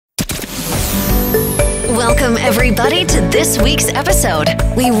Welcome, everybody, to this week's episode.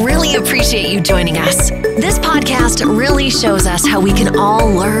 We really appreciate you joining us. This podcast really shows us how we can all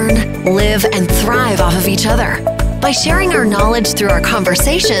learn, live, and thrive off of each other. By sharing our knowledge through our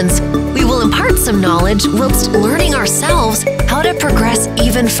conversations, we will impart some knowledge whilst learning ourselves how to progress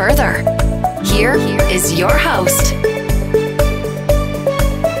even further. Here is your host.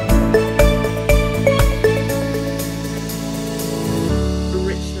 The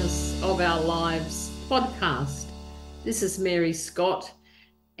Richness of Our Lives podcast. This is Mary Scott.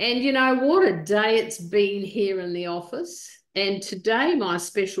 And you know what a day it's been here in the office. And today my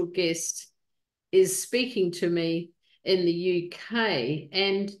special guest is speaking to me in the UK.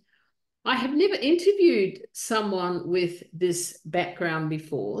 And I have never interviewed someone with this background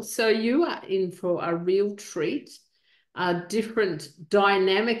before. So you are in for a real treat, a different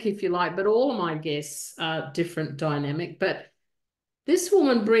dynamic, if you like, but all of my guests are different dynamic. But this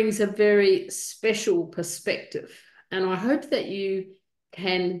woman brings a very special perspective. And I hope that you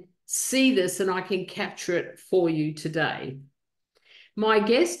can see this and I can capture it for you today. My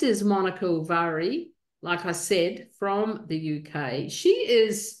guest is Monika Ujvari, like I said, from the UK. She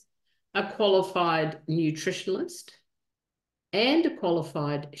is a qualified nutritionalist and a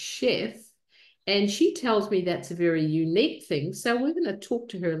qualified chef, and she tells me that's a very unique thing. So we're going to talk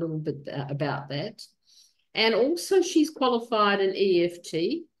to her a little bit about that. And also she's qualified in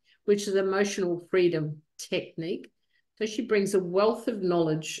EFT, which is emotional freedom technique. So she brings a wealth of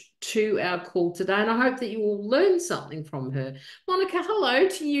knowledge to our call today, and I hope that you will learn something from her. Monika, hello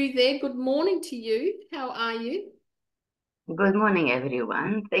to you there. Good morning to you. How are you? Good morning,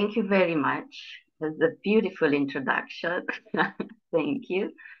 everyone. Thank you very much. That's a beautiful introduction. Thank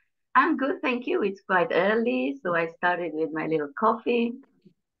you. I'm good, thank you. It's quite early, so I started with my little coffee.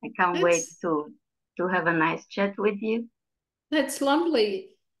 I can't wait to have a nice chat with you. That's lovely.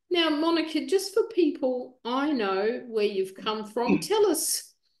 Now, Monika, just for people I know where you've come from, tell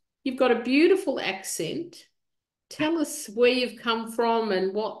us, you've got a beautiful accent. Tell us where you've come from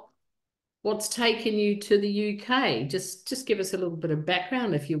and what's taken you to the UK. Just give us a little bit of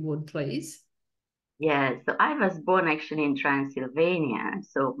background, if you would, please. Yeah, so I was born actually in Transylvania,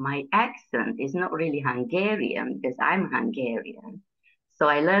 so my accent is not really Hungarian because I'm Hungarian. So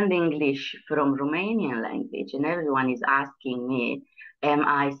I learned English from Romanian language, and everyone is asking me, am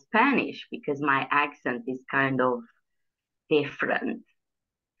I Spanish? Because my accent is kind of different.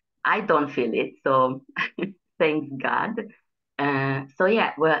 I don't feel it, so thank God. So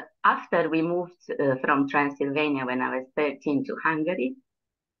yeah, well, after we moved from Transylvania when I was 13 to Hungary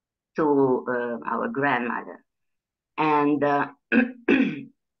to our grandmother, and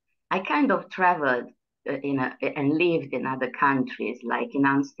I kind of traveled and lived in other countries, like in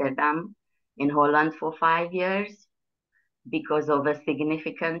Amsterdam, in Holland for 5 years because of a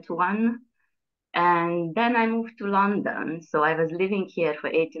significant one. And then I moved to London. So I was living here for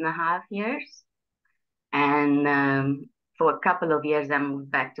 8.5 years. And for a couple of years, I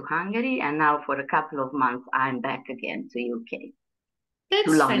moved back to Hungary. And now for a couple of months, I'm back again to UK, to That's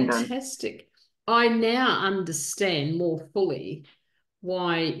London. fantastic. I now understand more fully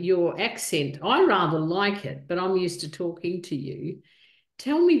why your accent, I rather like it, but I'm used to talking to you.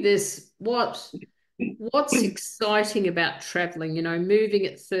 Tell me this, what's exciting about traveling? You know, moving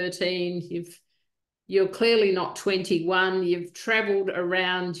at 13, you're clearly not 21, you've traveled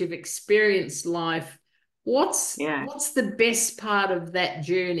around, you've experienced life. What's the best part of that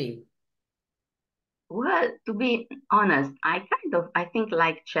journey? Well, to be honest, I think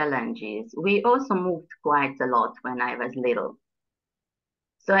like challenges. We also moved quite a lot when I was little.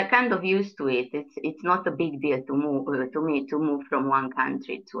 So I kind of used to it. It's not a big deal to move to me to move from one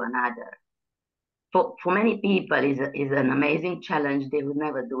country to another. For many people is an amazing challenge. They would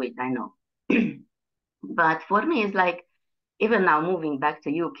never do it, I know. But for me, it's like even now moving back to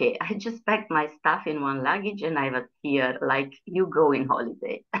UK, I just packed my stuff in one luggage and I was here like you go in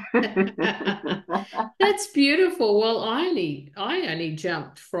holiday. That's beautiful. Well, I only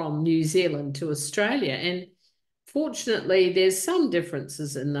jumped from New Zealand to Australia, and fortunately, there's some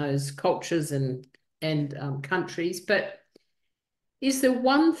differences in those cultures and countries. But is there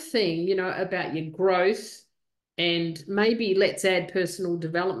one thing, you know, about your growth and maybe let's add personal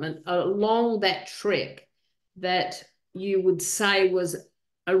development along that trek that you would say was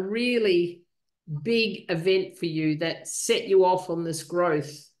a really big event for you that set you off on this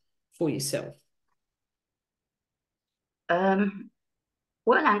growth for yourself? Well,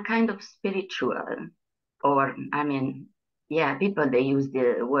 I'm kind of spiritual, or I mean, yeah, people they use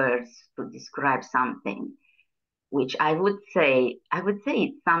the words to describe something, which I would say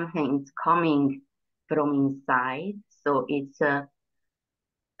it's something coming from inside. So it's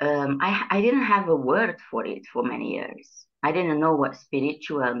I didn't have a word for it for many years. I didn't know what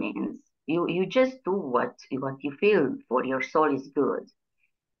spiritual means. You just do what you feel for your soul is good.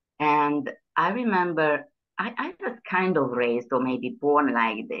 And I remember I was kind of raised or maybe born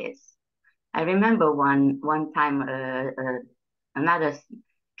like this. I remember one time another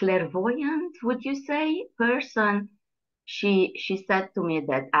clairvoyant, would you say, person. She said to me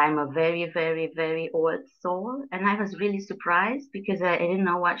that I'm a very, very, very old soul, and I was really surprised because I didn't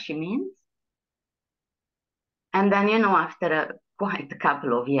know what she means. And then, after quite a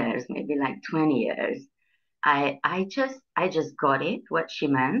couple of years, maybe like 20 years, I just got it, what she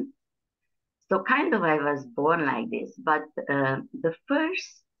meant. So kind of I was born like this, but the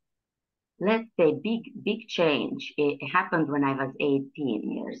first, let's say, big change, it happened when I was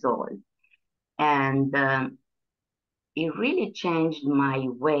 18 years old. And it really changed my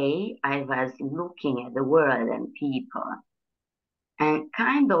way I was looking at the world and people, and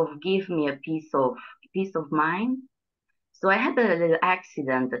kind of give me a peace of mind. So I had a little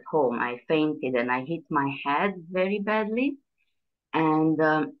accident at home. I fainted and I hit my head very badly. And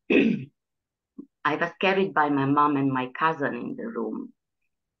I was carried by my mom and my cousin in the room.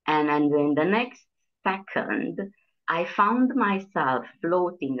 And in the next second, I found myself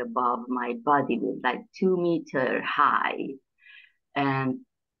floating above my body with like 2 meter high. And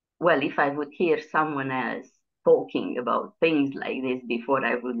well, if I would hear someone else talking about things like this before,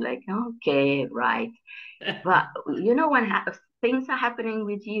 I would like, okay, right. But when things are happening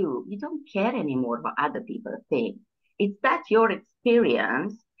with you, you don't care anymore what other people think. It's that your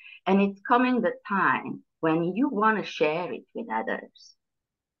experience, and it's coming the time when you want to share it with others.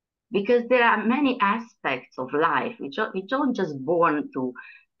 Because there are many aspects of life. We don't just born to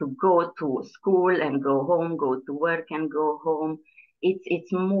go to school and go home, go to work and go home.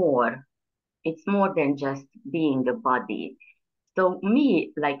 It's more. It's more than just being a body. So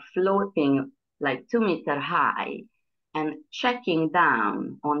me, like floating like 2 meter high and checking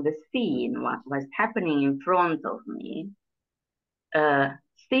down on the scene, what was happening in front of me,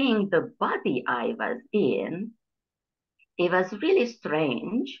 seeing the body I was in, it was really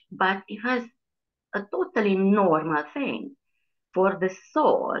strange, but it was a totally normal thing. For the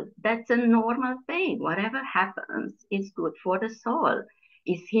soul, that's a normal thing. Whatever happens is good for the soul.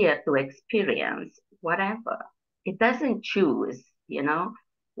 It's here to experience whatever. It doesn't choose.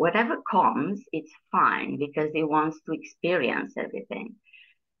 Whatever comes, it's fine because it wants to experience everything.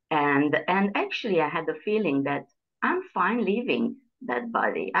 And actually I had the feeling that I'm fine leaving that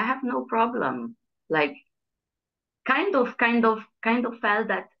body. I have no problem. Like kind of felt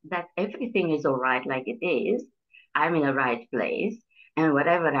that everything is all right like it is. I'm in the right place, and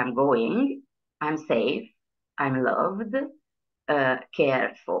wherever I'm going, I'm safe, I'm loved,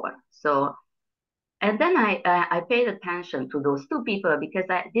 cared for. So, and then I paid attention to those two people because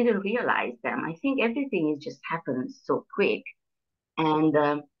I didn't realize them. I think everything is just happens so quick, and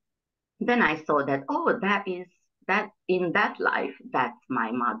then I saw that, oh, that in that life, that's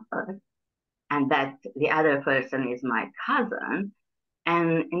my mother, and that the other person is my cousin.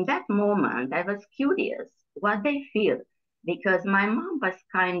 And in that moment, I was curious what they feel, because my mom was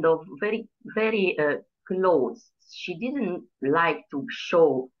kind of very, very close. She didn't like to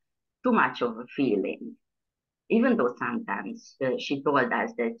show too much of a feeling, even though sometimes she told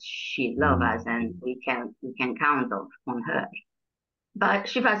us that she loved us and we can count on her. But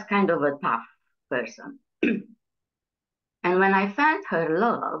she was kind of a tough person. And when I felt her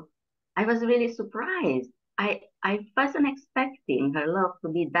love, I was really surprised. I wasn't expecting her love to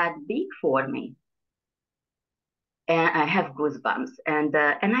be that big for me. And I have goosebumps. And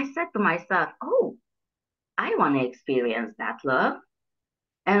I said to myself, oh, I want to experience that love.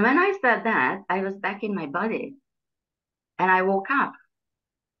 And when I said that, I was back in my body and I woke up.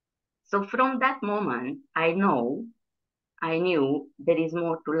 So from that moment, I knew there is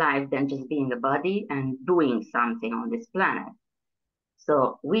more to life than just being a body and doing something on this planet.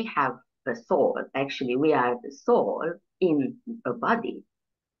 So we have a soul. Actually, we are the soul in a body.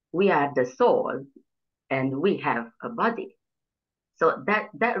 We are the soul and we have a body. So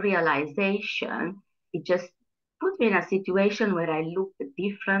that realization, it just put me in a situation where I looked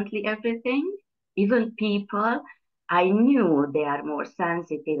differently everything, even people. I knew they are more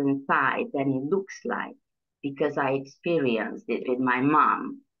sensitive inside than it looks like because I experienced it with my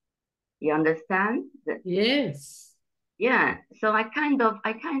mom. You understand? Yes. Yeah. So I kind of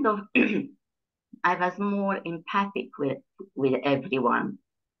I was more empathic with everyone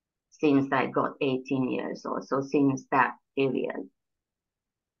since I got 18 years or so, since that period.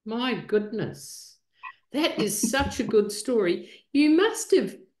 My goodness. That is such a good story. You must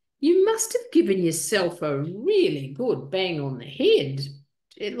have given yourself a really good bang on the head.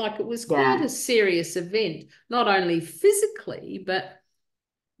 It was quite Yeah, a serious event, not only physically, but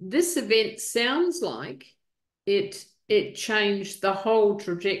this event sounds like it changed the whole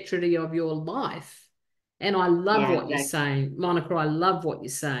trajectory of your life. And I love yeah, what you're exactly. saying, Monica. I love what you're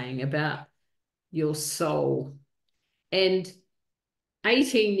saying about your soul. And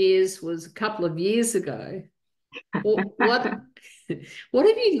 18 years was a couple of years ago. What what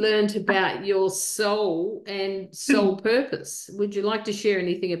have you learned about your soul and soul purpose? Would you like to share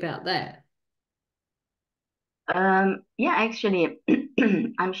anything about that? Yeah, actually,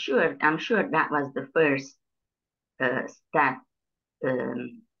 I'm sure that was the first step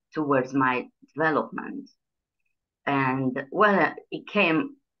um, towards my development. And well, it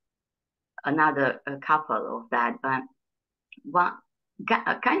came another a couple of that, but what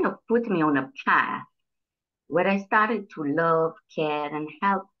kind of put me on a path where I started to love, care, and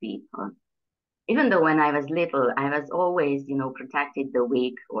help people. Even though when I was little, I was always, protected the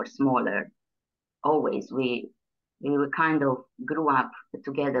weak or smaller. Always, we were kind of grew up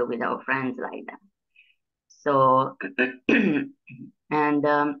together with our friends like that. So, and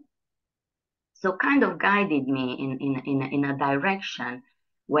so kind of guided me in a direction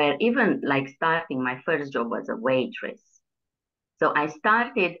where even like starting my first job was a waitress. So I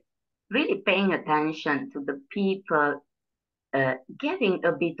started really paying attention to the people, getting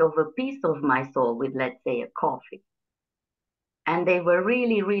a bit of a piece of my soul with, let's say, a coffee. And they were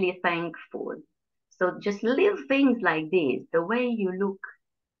really, really thankful. So just little things like this, the way you look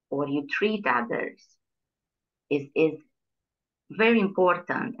or you treat others is very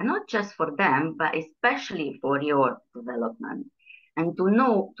important, and not just for them, but especially for your development. And to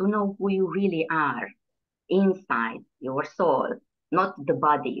know who you really are inside your soul, not the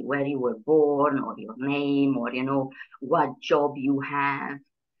body where you were born or your name or what job you have.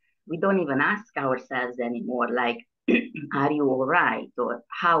 We don't even ask ourselves anymore, like, are you all right? Or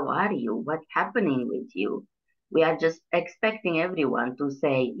how are you? What's happening with you? We are just expecting everyone to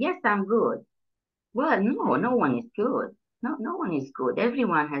say, yes, I'm good. Well, no, no one is good. No, no one is good.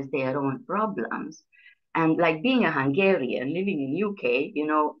 Everyone has their own problems. And like being a Hungarian living in UK,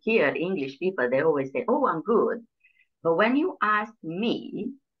 here English people, they always say, oh, I'm good. But when you ask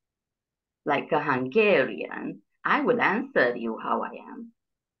me, like a Hungarian, I will answer you how I am,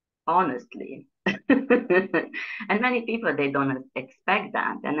 honestly. And many people, they don't expect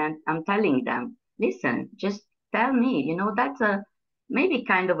that. And then I'm telling them, listen, just tell me, that's a maybe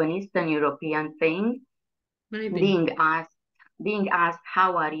kind of an Eastern European thing. Maybe. Being asked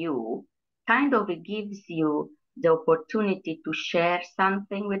how are you, kind of it gives you the opportunity to share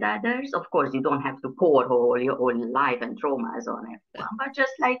something with others. Of course, you don't have to pour all your own life and traumas on everyone, but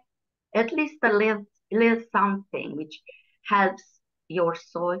just like at least a little something which helps your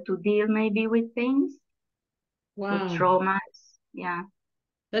soul to deal maybe with things, with Wow. traumas. Yeah.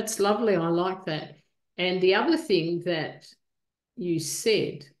 That's lovely. I like that. And the other thing that you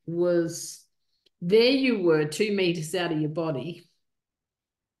said was there you were 2 meters out of your body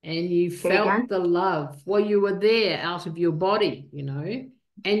and you Say felt again? the love. Well, you were there out of your body,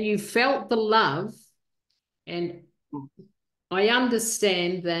 and you felt the love. And I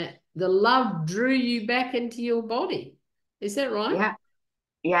understand that the love drew you back into your body. Is that right? Yeah,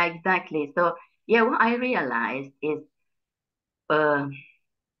 yeah, exactly. So, yeah, what I realized is uh,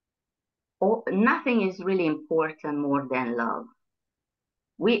 nothing is really important more than love.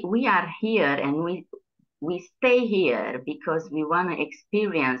 We are here and we stay here because we want to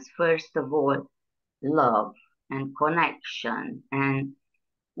experience, first of all, love and connection. And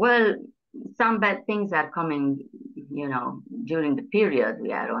well, some bad things are coming, during the period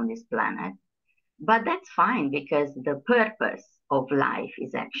we are on this planet. But that's fine because the purpose of life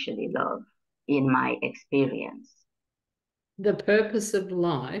is actually love, in my experience. The purpose of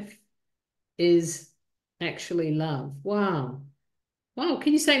life is actually love. Wow. Wow.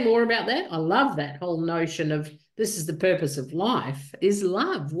 Can you say more about that? I love that whole notion of this is the purpose of life is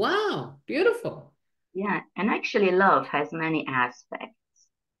love. Wow. Beautiful. Yeah, and actually, love has many aspects.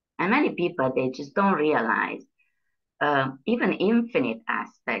 And many people, they just don't realize even infinite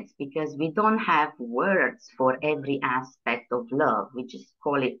aspects because we don't have words for every aspect of love. We just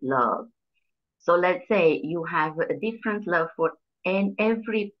call it love. So let's say you have a different love for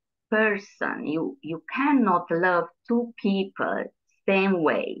every person. You cannot love two people same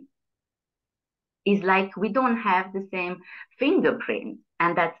way. It's like we don't have the same fingerprint,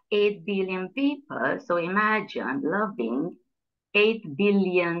 and that's 8 billion people. So imagine loving 8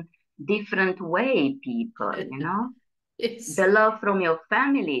 billion different way people. The Yes. love from your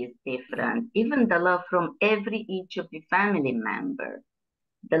family is different. Even the love from each of your family member,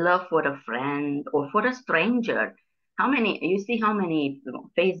 the love for a friend or for a stranger. you see how many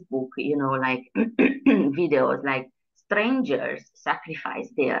Facebook, like videos, like strangers sacrifice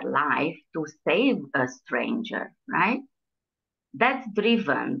their life to save a stranger, right? That's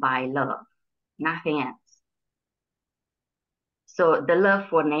driven by love, nothing else. So the love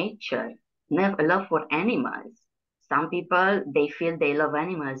for nature, love for animals. Some people, they feel they love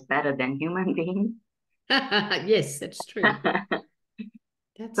animals better than human beings. Yes, that's true.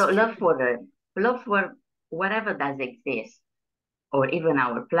 That's So true. love for whatever does exist, or even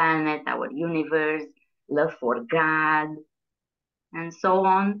our planet, our universe, love for God, and so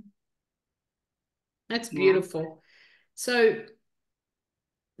on. That's Yeah. beautiful. So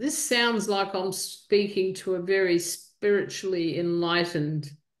this sounds like I'm speaking to a very spiritually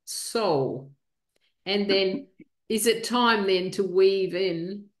enlightened soul. And then is it time then to weave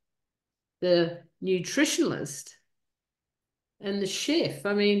in the nutritionalist and the chef?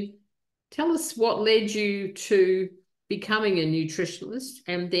 I mean, tell us what led you to becoming a nutritionalist.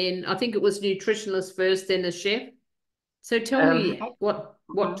 And then I think it was nutritionalist first, then a chef. So tell me what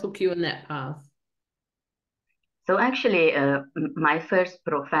Mhm. took you in that path. So actually, my first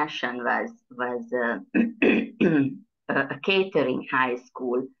profession was a catering high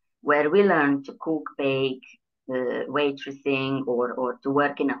school where we learned to cook, bake, waitressing, or to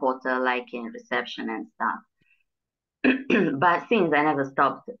work in a hotel, like in reception and stuff. But since I never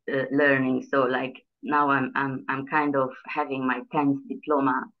stopped learning, so like now I'm kind of having my 10th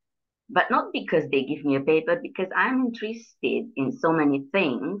diploma, but not because they give me a paper, because I'm interested in so many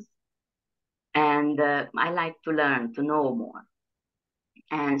things, and I like to learn, to know more.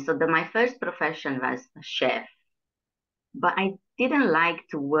 And so my first profession was a chef, but I didn't like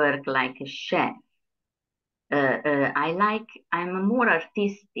to work like a chef. I'm more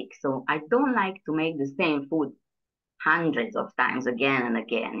artistic, so I don't like to make the same food hundreds of times again and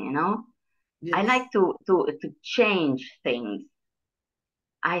again. I Yes. like to change things.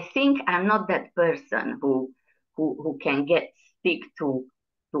 I think I'm not that person who can get stick to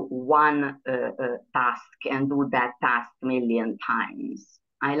one task and do that task million times.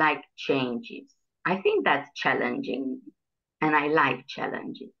 I like changes. I think that's challenging, and I like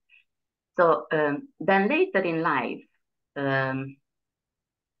challenges. So then later in life, um,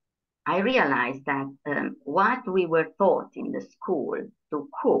 I realized that what we were taught in the school to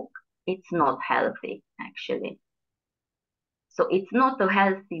cook, it's not healthy actually. So it's not a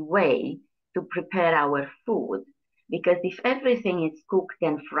healthy way to prepare our food, because if everything is cooked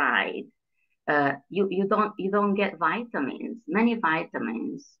and fried, you don't get vitamins. Many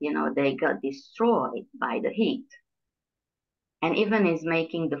vitamins, they got destroyed by the heat, and even is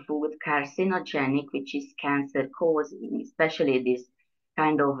making the food carcinogenic, which is cancer causing, especially these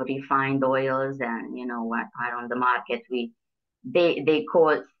kind of refined oils and what are on the market. They call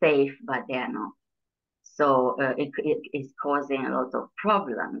it safe, but they are not. So it is causing a lot of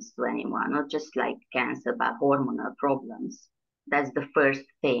problems to anyone, not just like cancer, but hormonal problems. That's the first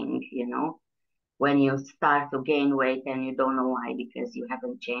thing, when you start to gain weight and you don't know why, because you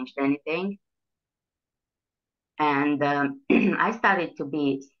haven't changed anything. And I started to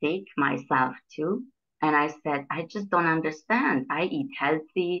be sick myself too. And I said, I just don't understand. I eat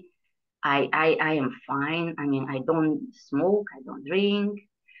healthy. I am fine. I mean, I don't smoke, I don't drink.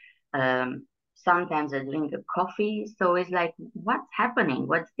 Um, Sometimes I drink a coffee. So it's like, what's happening?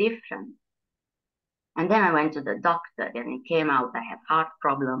 What's different? And then I went to the doctor and it came out I have heart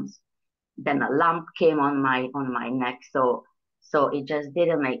problems. Then a lump came on my neck. So it just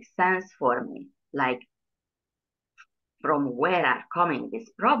didn't make sense for me. Like, from where are coming these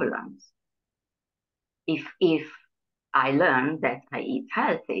problems? If I learned that I eat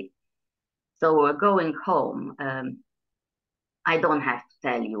healthy. So going home, I don't have to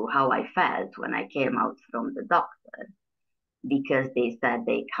tell you how I felt when I came out from the doctor, because they said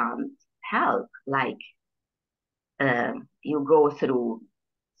they can't help. Like, you go through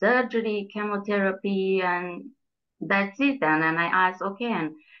surgery, chemotherapy, and that's it. And then I asked, okay,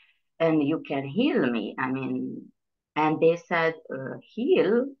 and you can heal me. I mean, and they said,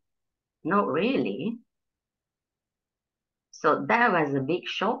 heal? Not really. So that was a big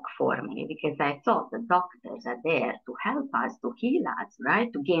shock for me, because I thought the doctors are there to help us, to heal us,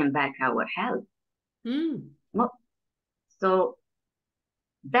 right? To gain back our health. Mm. No. So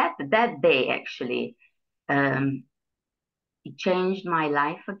that day actually, um, it changed my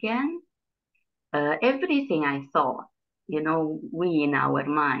life again. Everything I thought, we in our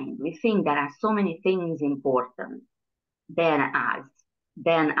mind, we think there are so many things important than us,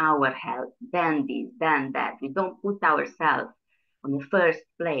 than our health, than this, than that. We don't put ourselves on the first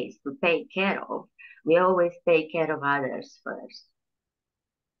place to take care of. We always take care of others first.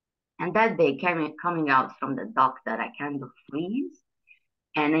 And that day coming out from the doctor, I kind of freeze.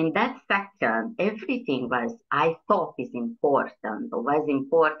 And in that second, everything I thought is important or was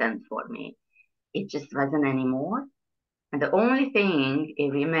important for me. It just wasn't anymore. And the only thing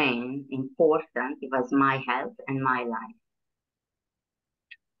it remained important, it was my health and my life.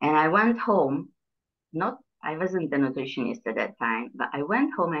 And I went home, I wasn't a nutritionist at that time, but I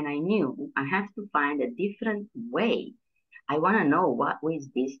went home and I knew I have to find a different way. I want to know what is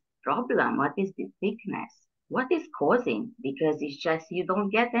this problem? What is this sickness? What is causing? Because it's just, you don't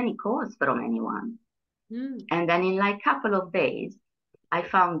get any cause from anyone. And then in like a couple of days, I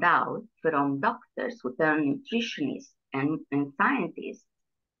found out from doctors who turn nutritionists and scientists.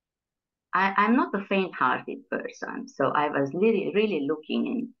 I'm not a faint-hearted person, so I was really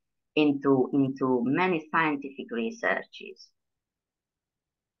looking into many scientific researches.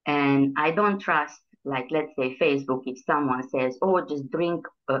 And I don't trust, like, let's say Facebook, if someone says, oh, just drink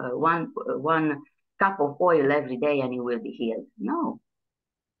one cup of oil every day and you will be healed. No.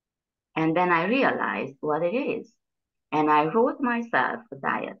 And then I realized what it is. And I wrote myself a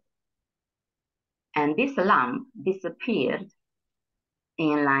diet. And this lump disappeared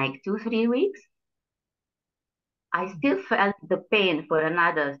in like 2-3 weeks. I still felt the pain for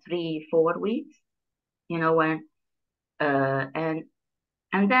another 3-4 weeks, you know, when, and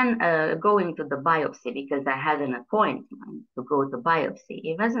then going to the biopsy, because I had an appointment to go to biopsy,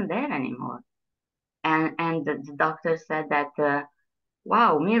 it wasn't there anymore. And the doctor said that,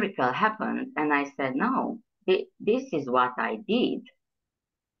 wow, miracle happened. And I said, no, this is what I did.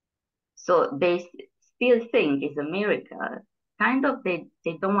 So they still think it's a miracle. Kind of, they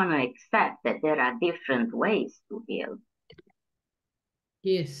don't want to accept that there are different ways to heal.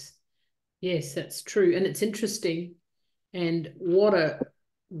 Yes, that's true. And it's interesting. And what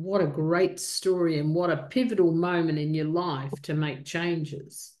a great story, and what a pivotal moment in your life to make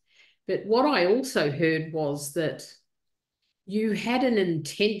changes. But what I also heard was that you had an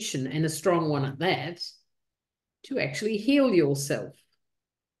intention, and a strong one at that, to actually heal yourself.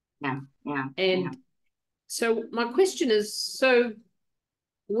 Yeah. And so my question is, so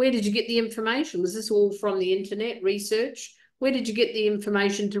where did you get the information? Was this all from the internet research? Where did you get the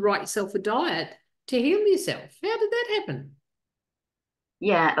information to write yourself a diet to heal yourself? How did that happen?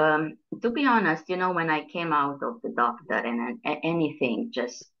 Yeah, to be honest, you know, when I came out of the doctor and anything,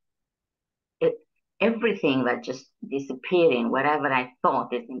 everything was just disappearing, whatever I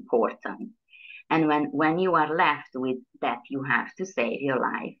thought is important. And when you are left with that, you have to save your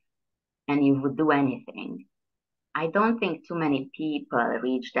life and you would do anything. I don't think too many people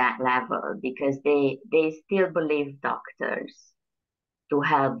reach that level because they still believe doctors to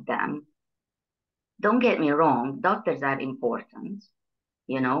help them. Don't get me wrong, doctors are important.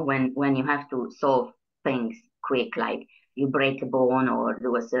 You know, when you have to solve things quick, like you break a bone or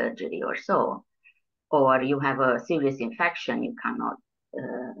do a surgery or so, or you have a serious infection you cannot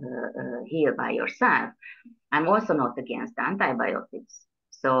heal by yourself. I'm also not against antibiotics.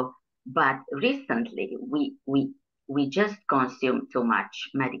 So, but recently we just consume too much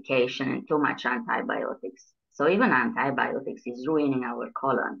medication and too much antibiotics. So even antibiotics is ruining our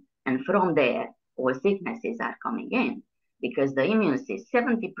colon. And from there, all sicknesses are coming in because the immune system,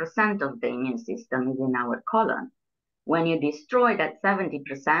 70% of the immune system is in our colon. When you destroy that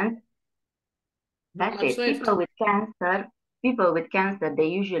 70%, that's it. People with cancer, they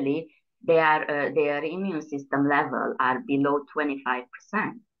usually, their immune system level are below 25%.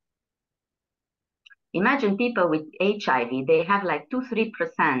 Imagine people with HIV, they have like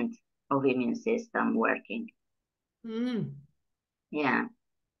 2-3% of immune system working. Yeah.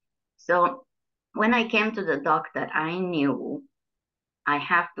 So when I came to the doctor, I knew I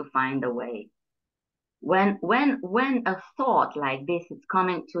have to find a way. When a thought like this is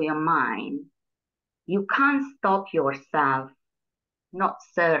coming to your mind, you can't stop yourself not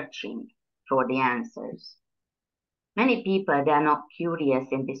searching for the answers. Many people, they are not curious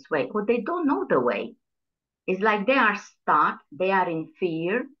in this way, or they don't know the way. It's like they are stuck, they are in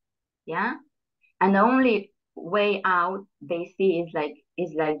fear, yeah? And the only way out they see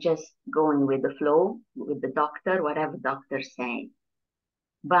is like just going with the flow, with the doctor, whatever doctor saying.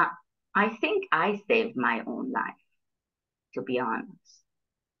 But I think I saved my own life, to be honest.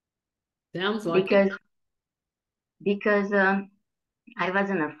 Sounds like it. Because I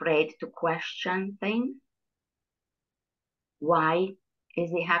wasn't afraid to question things. Why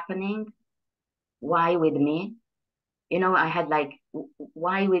is it happening? Why with me? You know, I had like,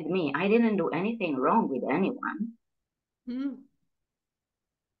 why with me? I didn't do anything wrong with anyone.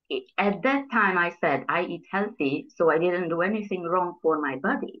 At that time, I said, I eat healthy, so I didn't do anything wrong for my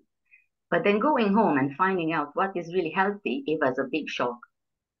body. But then going home and finding out what is really healthy, it was a big shock.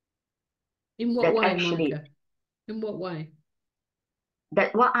 In what that way, actually, Monica? In what way?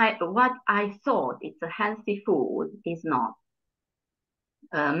 that what I thought it's a healthy food is not.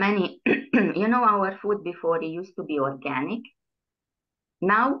 Many, our food before it used to be organic.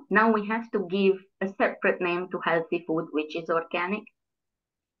 Now we have to give a separate name to healthy food, which is organic,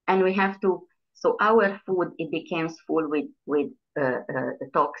 and we have to. So our food it becomes full with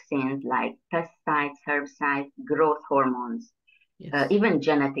toxins like pesticides, herbicides, growth hormones, Yes, even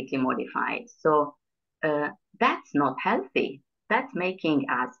genetically modified. So uh, that's not healthy. That's making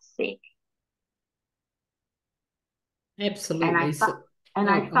us sick. And absolutely. I So, and oh,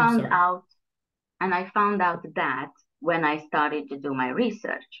 I I'm found sorry. out and I found out that when I started to do my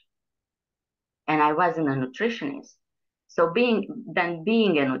research, and I wasn't a nutritionist. So being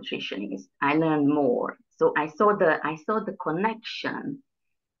a nutritionist, I learned more. So I saw the connection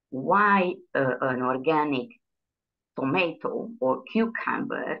why an organic tomato or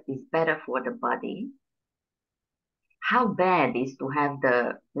cucumber is better for the body. How bad is to have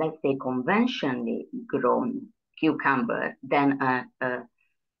the, let's say, conventionally grown cucumber than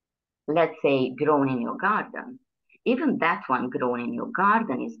let's say, grown in your garden. Even that one grown in your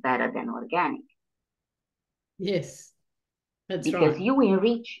garden is better than organic Yes, that's because right. you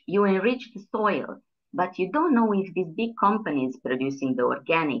enrich the soil, but you don't know if these big companies producing the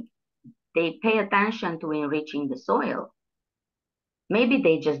organic they pay attention to enriching the soil. Maybe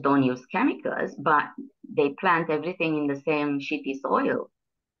they just don't use chemicals, but they plant everything in the same shitty soil.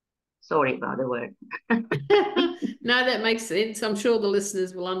 Sorry about the word. No, that makes sense. I'm sure the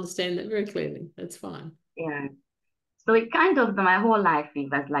listeners will understand that very clearly. That's fine. Yeah. So it kind of my whole life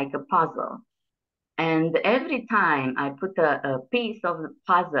it was like a puzzle. And every time I put a piece of the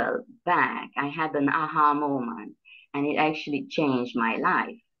puzzle back, I had an aha moment, and it actually changed my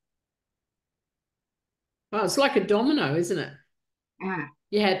life. Well, it's like a domino, isn't it? Yeah,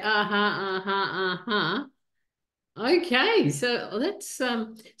 You had Okay, so that's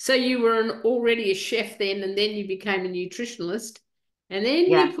so you were already a chef then, and then you became a nutritionalist, and then yeah,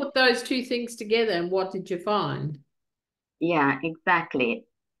 you put those two things together, and what did you find? yeah, exactly.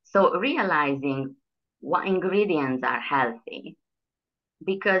 So realizing what ingredients are healthy,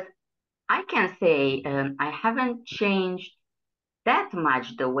 because I can say I haven't changed that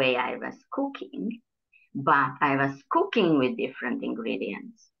much the way I was cooking, but I was cooking with different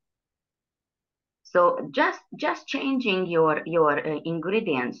ingredients. So just changing your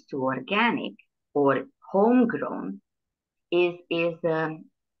ingredients to organic or homegrown is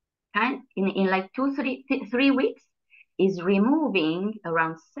kind in like 3 weeks is removing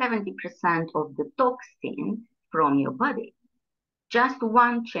around 70% of the toxin from your body. Just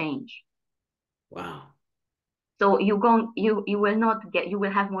one change. Wow. So you will not get you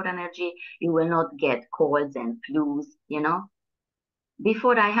will have more energy. You will not get colds and flus.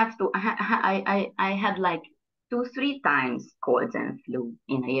 Before I have to I had like 2 3 times colds and flu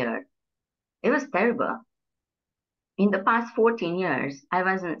in a year. It was terrible. In the past 14 years, I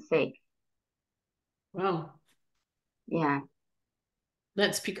wasn't sick. Wow. Yeah,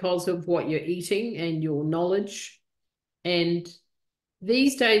 That's because of what you're eating and your knowledge. And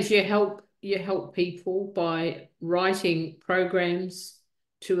these days you help people by writing programs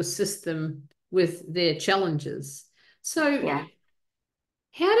to assist them with their challenges. So yeah,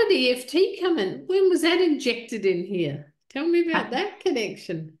 how did EFT come in? When was that injected in here? Tell me about that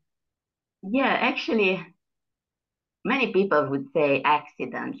connection. yeah. Actually, many people would say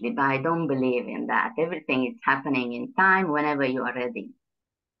accidentally, but I don't believe in that. Everything is happening in time whenever you are ready.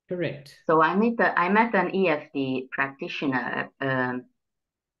 Correct. So I met an EFT practitioner,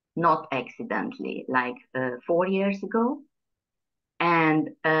 not accidentally, like 4 years ago, and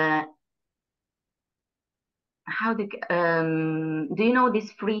do you know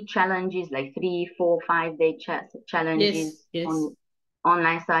these free challenges, like 3 4 5 day Yes, challenges yes. on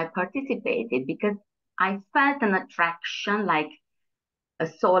online? So I participated because I felt an attraction, like a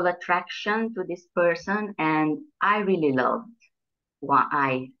soul attraction to this person, and I really loved what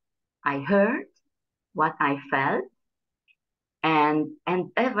I heard, what I felt, and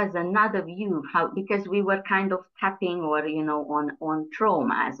there was another view how, because we were kind of tapping or on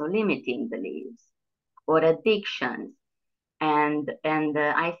traumas or limiting beliefs or addictions, and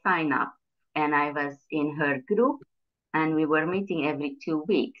I signed up, and I was in her group, and we were meeting every 2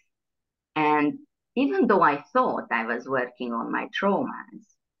 weeks. And even though I thought I was working on my traumas,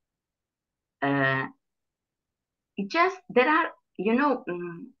 uh, it just there are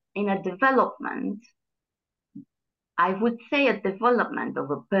in a development, I would say a development of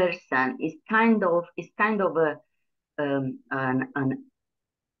a person is kind of a an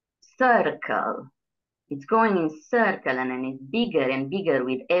circle. it's going in circle, and then it's bigger and bigger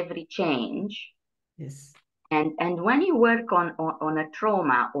with every change. Yes. And when you work on a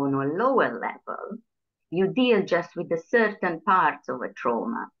trauma on a lower level, you deal just with the certain parts of a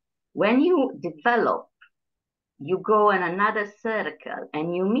trauma. When you develop, you go in another circle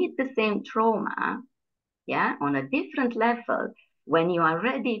and you meet the same trauma, yeah, on a different level, when you are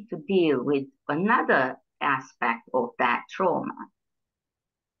ready to deal with another aspect of that trauma.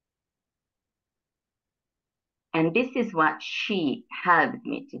 And this is what she helped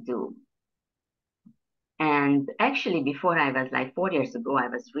me to do. And actually, before I was like 4 years ago, I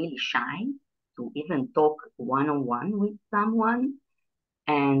was really shy to even talk one-on-one with someone.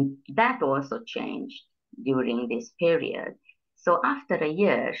 And that also changed during this period. So after a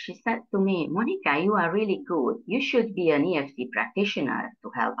year, she said to me, Monika, you are really good. You should be an EFT practitioner to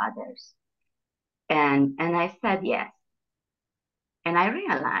help others. And I said yes. And I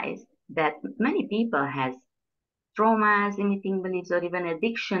realized that many people has traumas, limiting beliefs, or even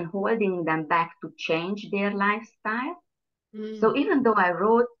addiction holding them back to change their lifestyle. So even though I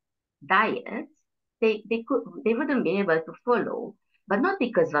wrote diets, they wouldn't be able to follow, but not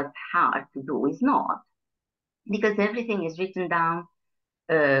because it was hard to do. It's not, because everything is written down.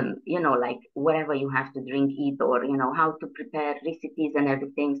 Like whatever you have to drink, eat, or how to prepare recipes and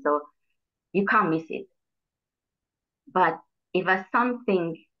everything. So you can't miss it. But it was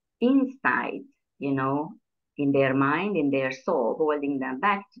something inside, in their mind, in their soul, holding them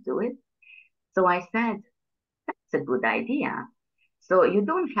back to do it. So I said, that's a good idea. So you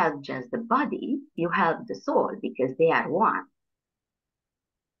don't help just the body, you help the soul, because they are one.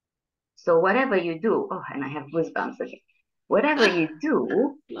 So whatever you do, and I have goosebumps again. Whatever you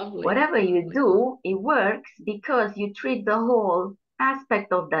do, it works because you treat the whole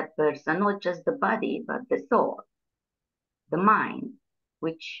aspect of that person, not just the body, but the soul, the mind,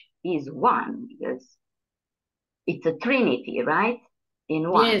 which is one, because it's a trinity, right? In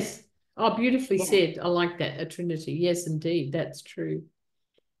one. Yes. Oh, beautifully said. I like that, a trinity. Yes, indeed, that's true.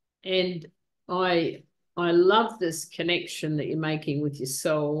 And I love this connection that you're making with your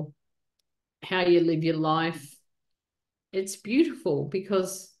soul, how you live your life. It's beautiful,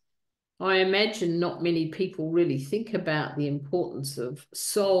 because I imagine not many people really think about the importance of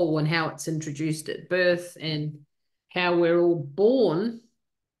soul and how it's introduced at birth, and how we're all born.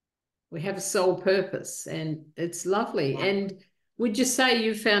 We have a soul purpose, and it's lovely. Yeah. And would you say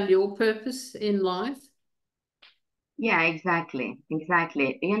you found your purpose in life? Yeah, exactly. We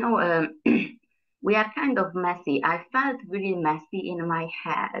are kind of messy. I felt really messy in my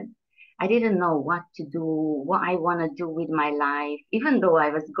head. I didn't know what to do, what I want to do with my life, even though I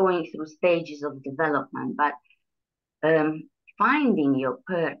was going through stages of development. But finding your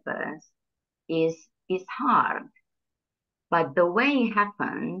purpose is hard. But the way it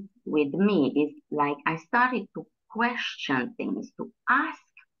happened with me is like I started to question things, to ask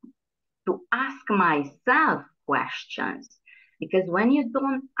myself questions. Because when you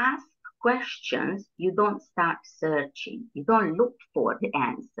don't ask questions, you don't start searching, you don't look for the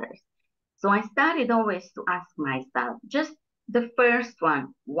answers. So I started always to ask myself, just the first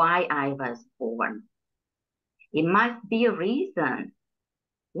one, why I was born. It must be a reason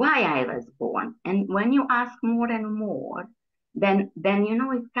why I was born. And when you ask more and more, then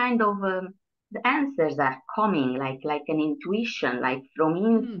it's kind of the answers are coming like an intuition, like from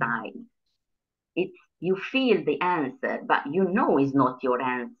inside. It's you feel the answer, but it's not your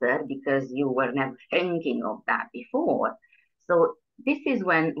answer because you were never thinking of that before. So this is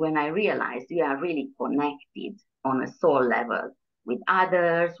when I realized we are really connected on a soul level with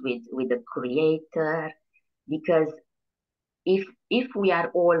others, with the creator, because if we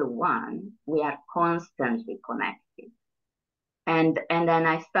are all one, we are constantly connected. And then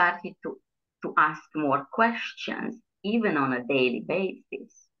I started to ask more questions, even on a daily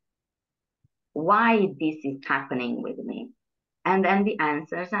basis. Why this is happening with me? And then the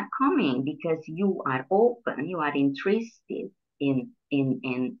answers are coming because you are open, you are interested in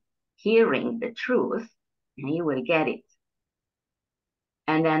hearing the truth, and you will get it.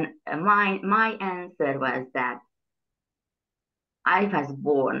 And then my answer was that I was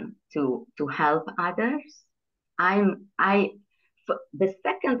born to help others. The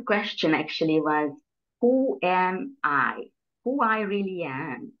second question actually was, who am I? Who I really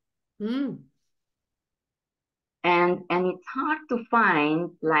am. And it's hard to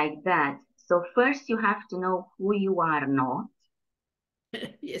find like that. So first you have to know who you are not.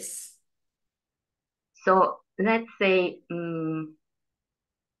 Yes. So let's say I'm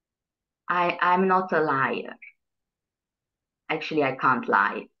not a liar. Actually, I can't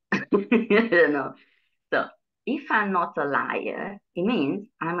lie. So if I'm not a liar, it means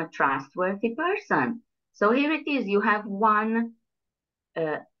I'm a trustworthy person. So here it is. You have one,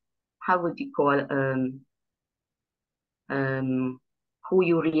 how would you call, who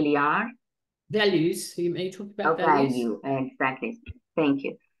you really are. Values. You may talk about A values. value, exactly. Thank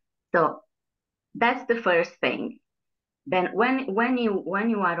you. So that's the first thing. Then when you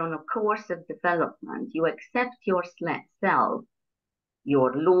are on a course of development, you accept yourself,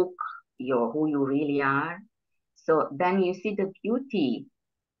 your look, your who you really are. So then you see the beauty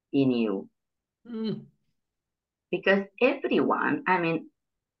in you. Mm. Because everyone, I mean,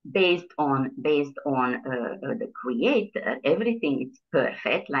 based on the creator, everything is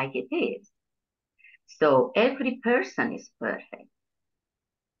perfect like it is. So every person is perfect.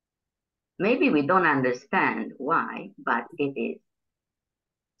 Maybe we don't understand why, but it is.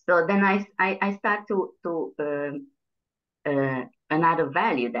 So then I start another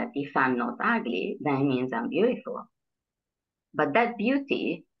value that if I'm not ugly, that means I'm beautiful. But that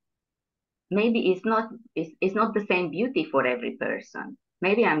beauty maybe is not the same beauty for every person.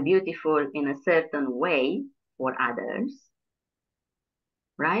 Maybe I'm beautiful in a certain way for others,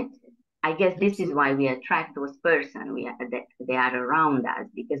 right? I guess this is why we attract those persons. They are around us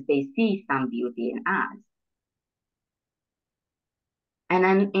because they see some beauty in us. And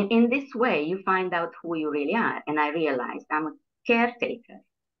then in this way, you find out who you really are. And I realized I'm a caretaker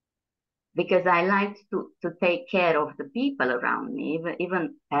because I like to take care of the people around me,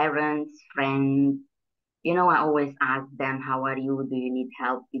 even parents, friends. You know, I always ask them, how are you? Do you need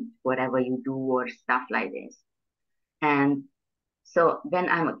help with whatever you do or stuff like this? And so then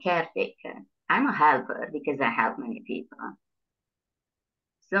I'm a caretaker. I'm a helper because I help many people.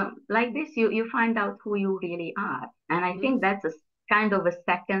 So like this, you find out who you really are. And I think that's a kind of a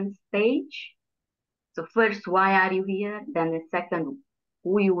second stage. So first, why are you here? Then the second,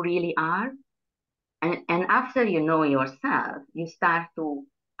 who you really are. And after you know yourself, you start to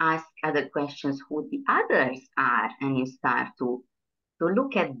ask other questions who the others are, and you start to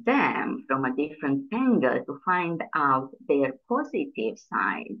look at them from a different angle to find out their positive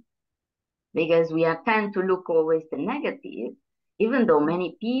side. Because we are tend to look always the negative, even though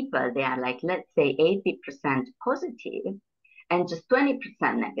many people, they are like, let's say 80% positive and just 20%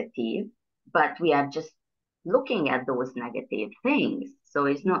 negative, but we are just looking at those negative things. So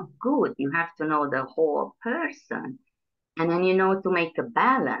it's not good. You have to know the whole person. And then you know to make a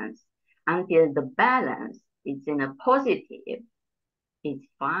balance. Until the balance is in a positive, it's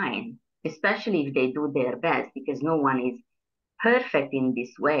fine. Especially if they do their best, because no one is perfect in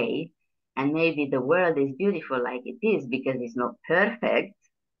this way. And maybe the world is beautiful like it is because it's not perfect.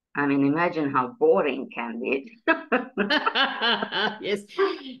 I mean, imagine how boring can be. Yes.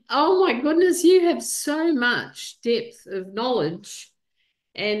 Oh my goodness, you have so much depth of knowledge.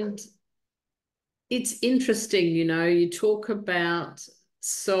 And it's interesting, you know, you talk about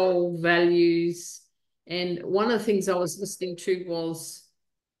soul values. And one of the things I was listening to was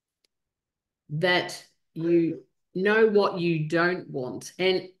that you know what you don't want.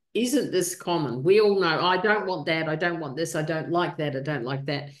 And isn't this common? We all know, I don't want that, I don't want this, I don't like that, I don't like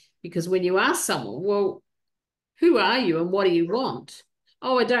that. Because when you ask someone, well, who are you and what do you want?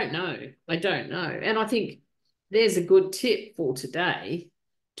 Oh, I don't know. I don't know. And I think there's a good tip for today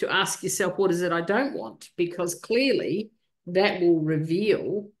to ask yourself, what is it I don't want? Because clearly that will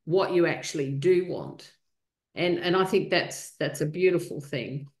reveal what you actually do want. And I think that's a beautiful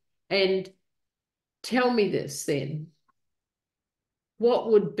thing. And tell me this then.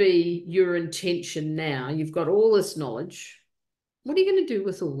 What would be your intention now? You've got all this knowledge. What are you going to do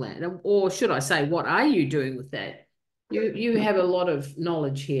with all that? Or should I say, what are you doing with that? You have a lot of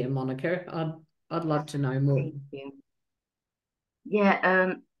knowledge here, Monika. I'd love to know more. Thank you.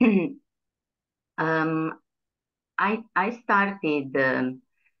 Yeah, I started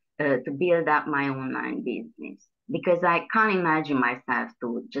to build up my online business because I can't imagine myself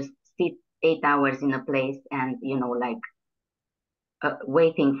to just sit 8 hours in a place and, you know, like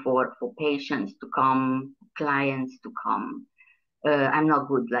waiting for patients to come, clients to come. I'm not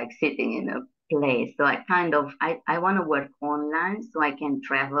good like sitting in a place. So I want to work online so I can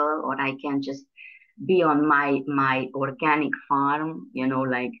travel or I can just be on my organic farm, you know,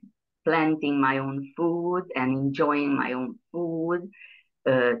 like planting my own food and enjoying my own food,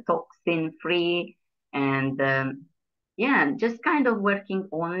 toxin free, and yeah, just kind of working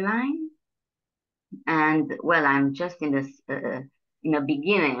online. And well, I'm just in the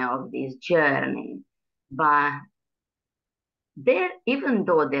beginning of this journey, but even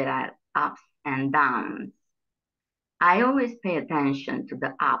though there are ups and downs, I always pay attention to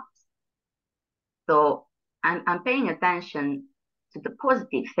the ups. So I'm paying attention to the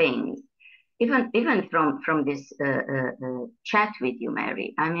positive things, even from this chat with you,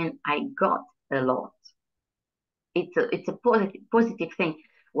 Mary. I mean, I got a lot. it's a positive thing.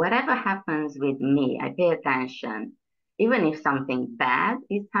 Whatever happens with me, I pay attention. Even if something bad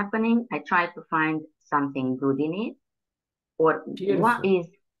is happening, I try to find something good in it, or Beautiful. what is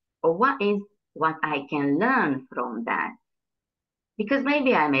what I can learn from that. Because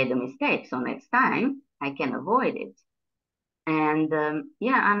maybe I made a mistake, so next time I can avoid it. And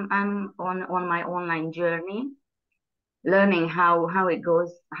yeah, I'm on my online journey, learning how it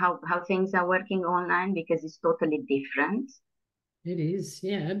goes, how things are working online, because it's totally different. It is.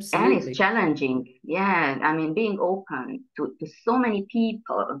 Yeah, And it's absolutely. challenging. Yeah, I mean, being open to so many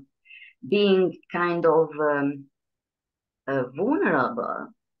people, being kind of vulnerable.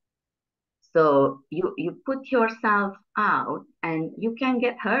 So you put yourself out and you can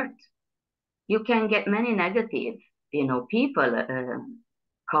get hurt. You can get many negative, people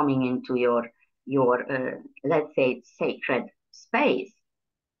coming into your let's say sacred space,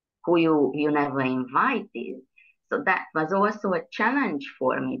 who you never invited. So that was also a challenge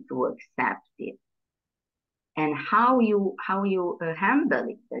for me to accept it. And how you handle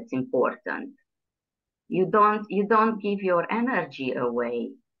it, that's important. You don't give your energy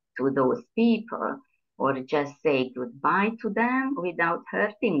away to those people, or just say goodbye to them without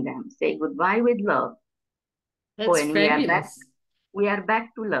hurting them. Say goodbye with love. Oh, That's and fabulous. we are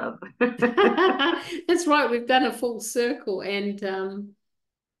back to love. That's right. We've done a full circle, and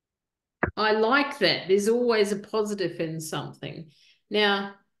I like that. There's always a positive in something.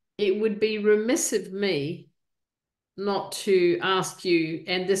 Now, it would be remiss of me not to ask you,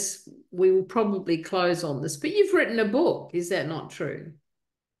 and this we will probably close on this, but you've written a book. Is that not true?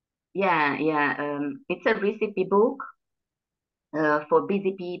 Yeah, yeah. It's a recipe book for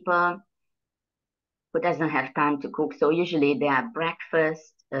busy people who doesn't have time to cook. So usually they are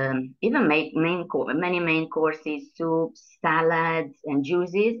breakfast, even make many main courses, soups, salads, and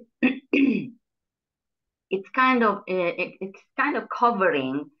juices. It's kind of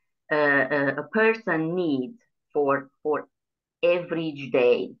covering a person needs for every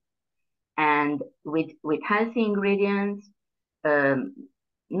day, and with healthy ingredients, um,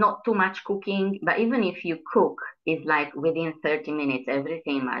 not too much cooking. But even if you cook, it's like within 30 minutes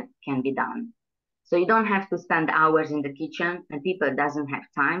everything can be done. So you don't have to spend hours in the kitchen, and people doesn't have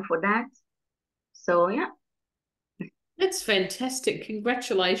time for that. So yeah, That's fantastic.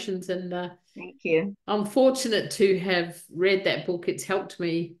 Congratulations. And thank you. I'm fortunate to have read that book. It's helped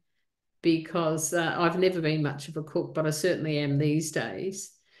me because I've never been much of a cook, but I certainly am these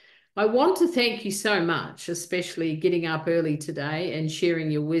days. I want to thank you so much, especially getting up early today and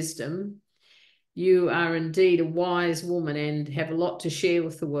sharing your wisdom. You are indeed a wise woman and have a lot to share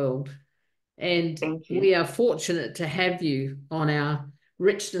with the world. And Thank you. we are fortunate to have you on our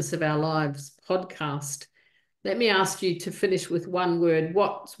Richness of Our Lives podcast. Let me ask you to finish with one word.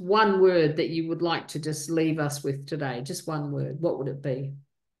 What's one word that you would like to just leave us with today? Just one word. What would it be?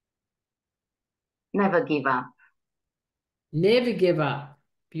 Never give up. Never give up.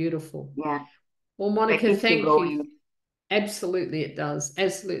 Beautiful. Yeah, Well, that Monika, keeps you thank you. going. Absolutely, it does.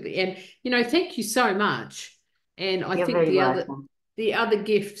 Absolutely. And thank you so much. And I You're think very the welcome. other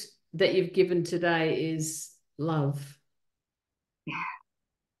gift that you've given today is love.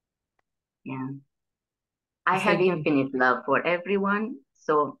 Yeah. I have Thank you. infinite love for everyone,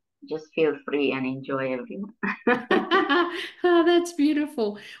 so just feel free and enjoy everyone. Oh, that's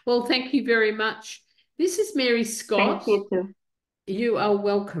beautiful. Well, thank you very much. This is Mary Thank Scott. you too. You are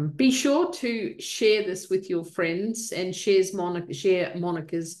welcome. Be sure to share this with your friends and share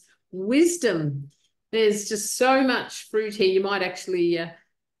Monica's wisdom. There's just so much fruit here. You might have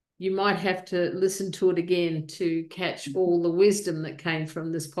to listen to it again to catch all the wisdom that came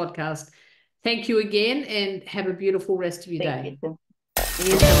from this podcast. Thank you again, and have a beautiful rest of your Thank day. you too.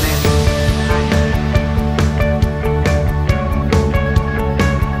 You too, Mary. Bye.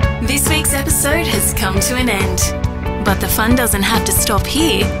 This week's episode has come to an end. But the fun doesn't have to stop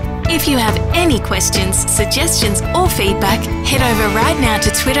here. If you have any questions, suggestions, or feedback, head over right now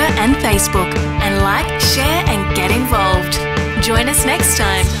to Twitter and Facebook and like, share, and get involved. Join us next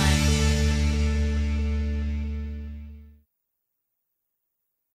time.